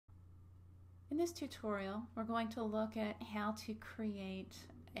In this tutorial, we're going to look at how to create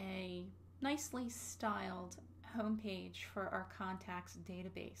a nicely styled homepage for our contacts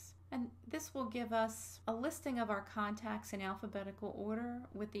database. And this will give us a listing of our contacts in alphabetical order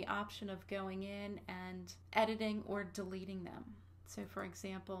with the option of going in and editing or deleting them. So for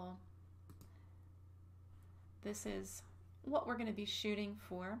example, this is what we're going to be shooting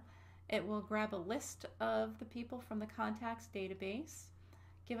for. It will grab a list of the people from the contacts database,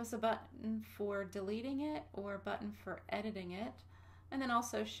 give us a button for deleting it or a button for editing it, and then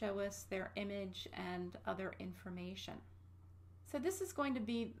also show us their image and other information. So this is going to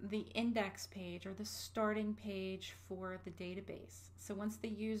be the index page or the starting page for the database. So once the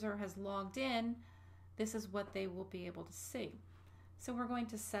user has logged in, this is what they will be able to see. So we're going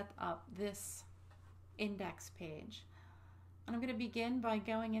to set up this index page. And I'm going to begin by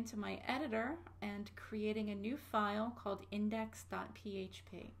going into my editor and creating a new file called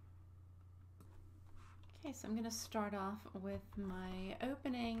index.php. Okay, so I'm going to start off with my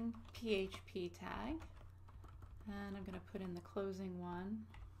opening PHP tag, and I'm going to put in the closing one.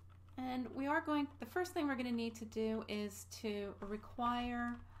 And the first thing we're going to need to do is to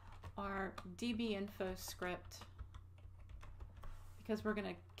require our dbinfo script, because we're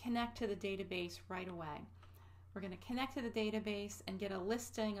going to connect to the database right away. We're going to connect to the database and get a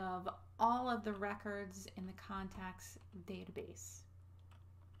listing of all of the records in the contacts database.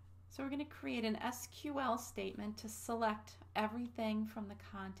 So we're going to create an SQL statement to select everything from the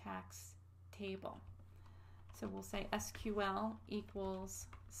contacts table. So we'll say SQL equals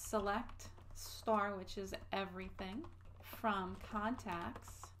select star, which is everything from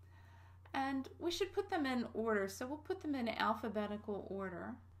contacts. And we should put them in order, so we'll put them in alphabetical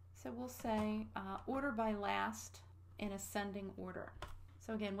order. So we'll say order by last in ascending order.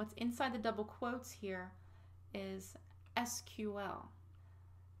 So again, what's inside the double quotes here is SQL.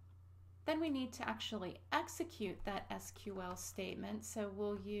 Then we need to actually execute that SQL statement. So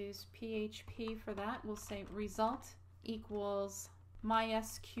we'll use PHP for that. We'll say result equals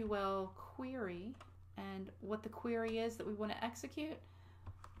MySQL query. And what the query is that we want to execute,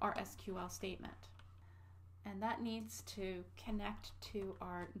 our SQL statement. And that needs to connect to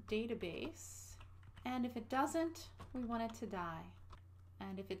our database. And if it doesn't, we want it to die.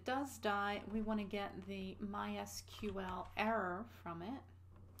 And if it does die, we want to get the MySQL error from it.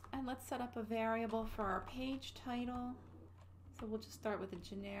 And let's set up a variable for our page title. So we'll just start with a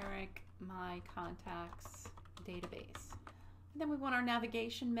generic My Contacts database. And then we want our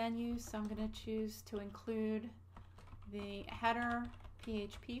navigation menu, so I'm going to choose to include the header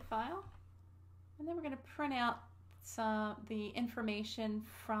PHP file. And then we're going to print out the information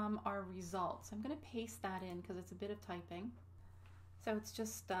from our results. I'm going to paste that in because it's a bit of typing. So it's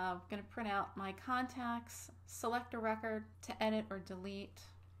just going to print out my contacts, select a record to edit or delete,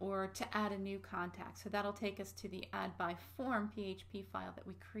 or to add a new contact. So that'll take us to the add by form PHP file that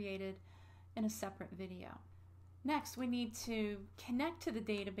we created in a separate video. Next, we need to connect to the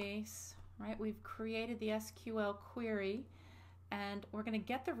database, right? We've created the SQL query, and we're going to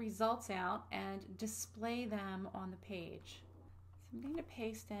get the results out and display them on the page. So I'm going to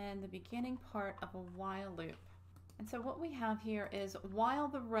paste in the beginning part of a while loop. And so what we have here is while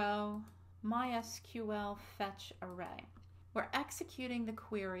the row MySQL fetch array. We're executing the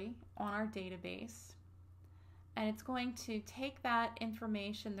query on our database, and it's going to take that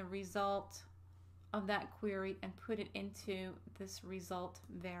information, the result of that query, and put it into this result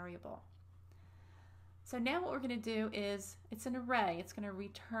variable. So now what we're going to do is, it's an array. It's going to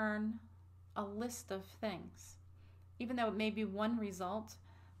return a list of things. Even though it may be one result,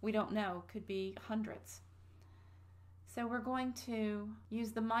 we don't know. It could be hundreds. So we're going to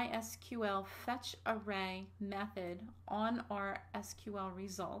use the MySQL fetch array method on our SQL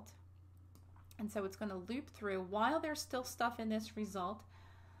result. And so it's going to loop through while there's still stuff in this result.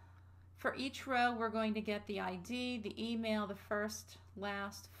 For each row, we're going to get the ID, the email, the first,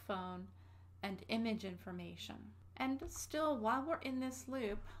 last, phone, and image information. And still, while we're in this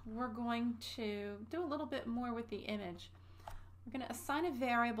loop, we're going to do a little bit more with the image. We're going to assign a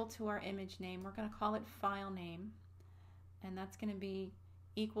variable to our image name. We're going to call it file name, and that's going to be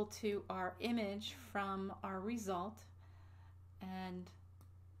equal to our image from our result, and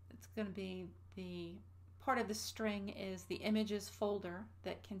it's going to be the part of the string is the images folder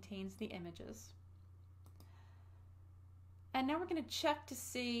that contains the images. And now we're going to check to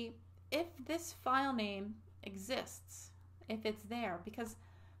see if this file name exists, if it's there, because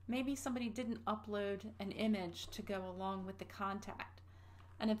maybe somebody didn't upload an image to go along with the contact.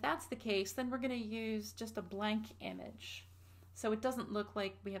 And if that's the case, then we're going to use just a blank image. So it doesn't look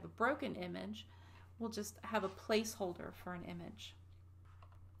like we have a broken image. We'll just have a placeholder for an image.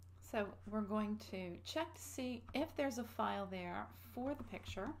 So we're going to check to see if there's a file there for the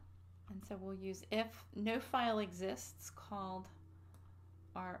picture. And so we'll use if no file exists, called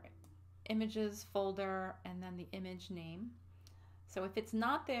our images folder and then the image name. So if it's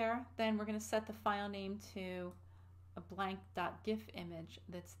not there, then we're going to set the file name to a blank.gif image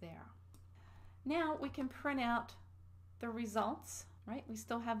that's there. Now we can print out the results, right? We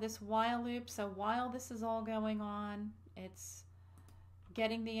still have this while loop, so while this is all going on, it's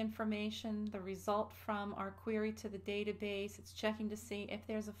getting the information, the result from our query to the database. It's checking to see if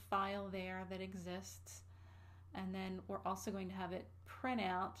there's a file there that exists. And then we're also going to have it print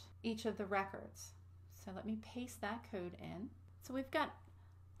out each of the records. So let me paste that code in. So we've got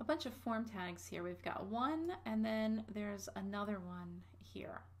a bunch of form tags here. We've got one, and then there's another one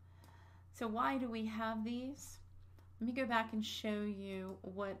here. So why do we have these? Let me go back and show you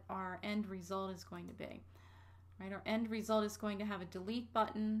what our end result is going to be. Right, our end result is going to have a delete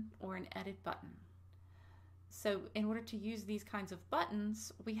button or an edit button. So in order to use these kinds of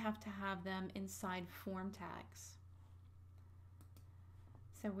buttons, we have to have them inside form tags.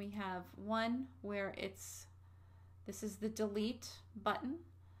 So we have one where this is the delete button.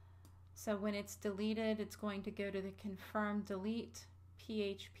 So when it's deleted, it's going to go to the confirm delete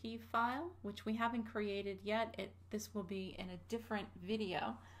PHP file, which we haven't created yet. This will be in a different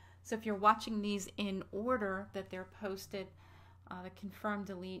video. So if you're watching these in order that they're posted, the confirm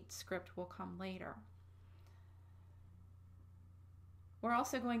delete script will come later. We're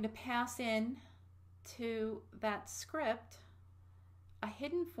also going to pass in to that script a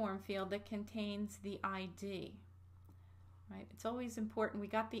hidden form field that contains the ID. Right? It's always important. We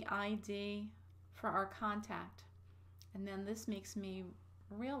got the ID for our contact, and then this makes me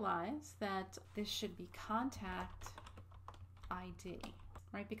realize that this should be contact ID.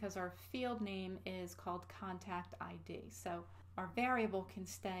 Right, because our field name is called contact ID. So our variable can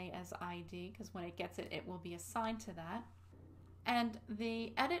stay as ID because when it gets it, it will be assigned to that. And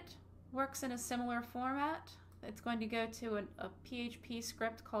the edit works in a similar format. It's going to go to a PHP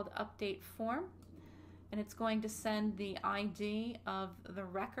script called update form, and it's going to send the ID of the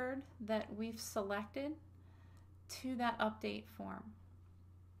record that we've selected to that update form.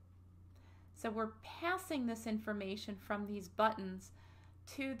 So we're passing this information from these buttons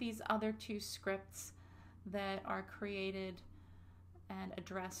to these other two scripts that are created and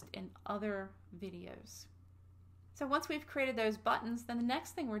addressed in other videos. So once we've created those buttons, then the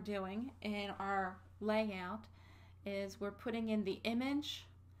next thing we're doing in our layout is we're putting in the image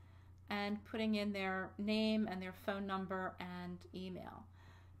and putting in their name and their phone number and email.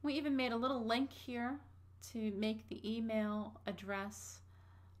 We even made a little link here to make the email address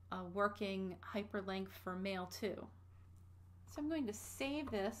a working hyperlink for mail too. So I'm going to save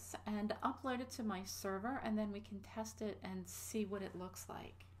this and upload it to my server, and then we can test it and see what it looks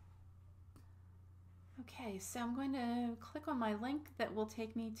like. Okay, so I'm going to click on my link that will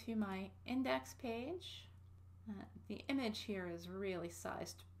take me to my index page. The image here is really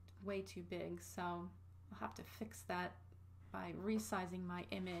sized way too big, so I'll have to fix that by resizing my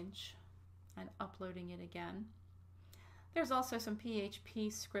image and uploading it again. There's also some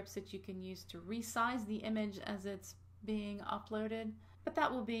PHP scripts that you can use to resize the image as it's being uploaded, but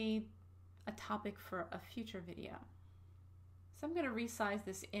that will be a topic for a future video. So I'm going to resize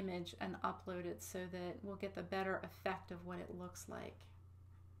this image and upload it so that we'll get the better effect of what it looks like.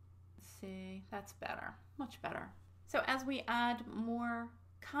 Let's see, that's better, much better. So as we add more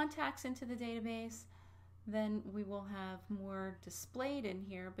contacts into the database, then we will have more displayed in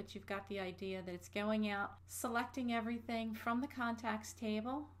here, but you've got the idea that it's going out, selecting everything from the contacts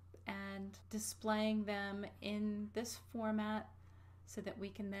table and displaying them in this format so that we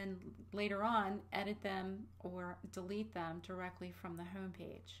can then later on edit them or delete them directly from the home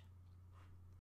page.